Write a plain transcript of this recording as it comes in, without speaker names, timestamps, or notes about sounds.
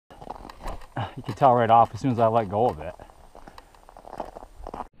You can tell right off as soon as I let go of it.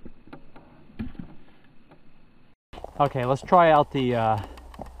 Okay, let's try out the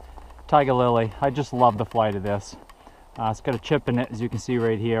Tiger Lily. I just love the flight of this. It's got a chip in it, as you can see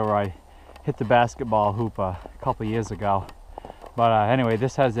right here, where I hit the basketball hoop a couple years ago. But anyway,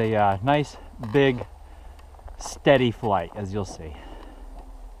 this has a nice, big, steady flight, as you'll see.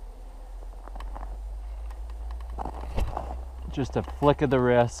 Just a flick of the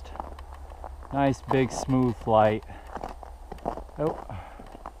wrist. Nice, big, smooth flight. Oh.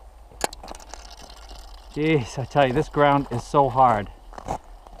 Jeez, I tell you, this ground is so hard.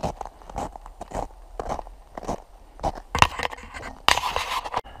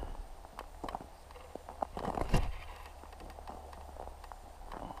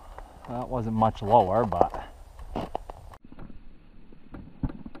 That wasn't much lower, but...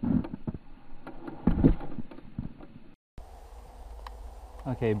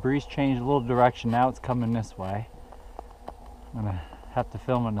 Okay, breeze changed a little direction. Now it's coming this way. I'm gonna have to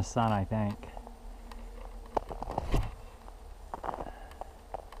film in the sun, I think.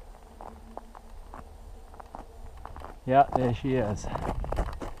 Yeah, there she is.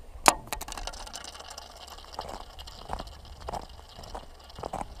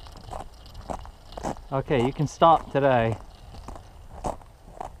 Okay, you can stop today.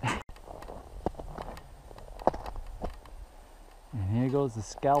 And here goes the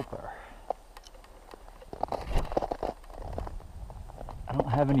scalper. I don't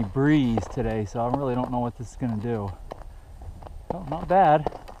have any breeze today, so I really don't know what this is going to do. Oh, not bad.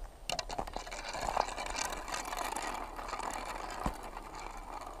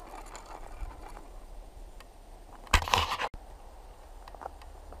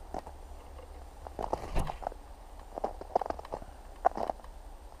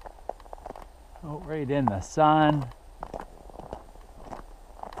 Oh, right in the sun.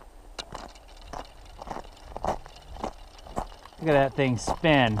 Look at that thing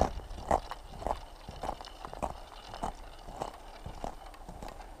spin.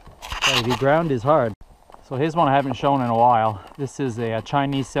 Okay, the ground is hard. So here's one I haven't shown in a while. This is a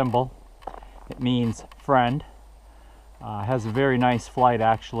Chinese symbol. It means friend. Has a very nice flight,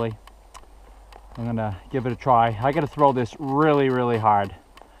 actually. I'm gonna give it a try. I gotta throw this really, really hard.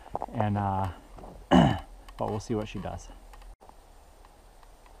 And but we'll see what she does.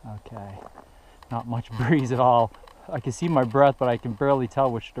 Okay, not much breeze at all. I can see my breath, but I can barely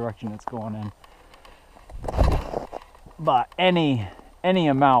tell which direction it's going in. But any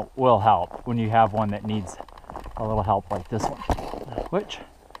amount will help when you have one that needs a little help like this one, which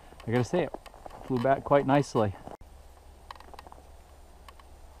I gotta say, it flew back quite nicely.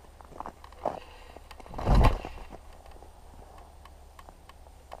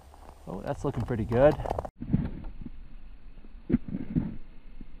 Oh, that's looking pretty good.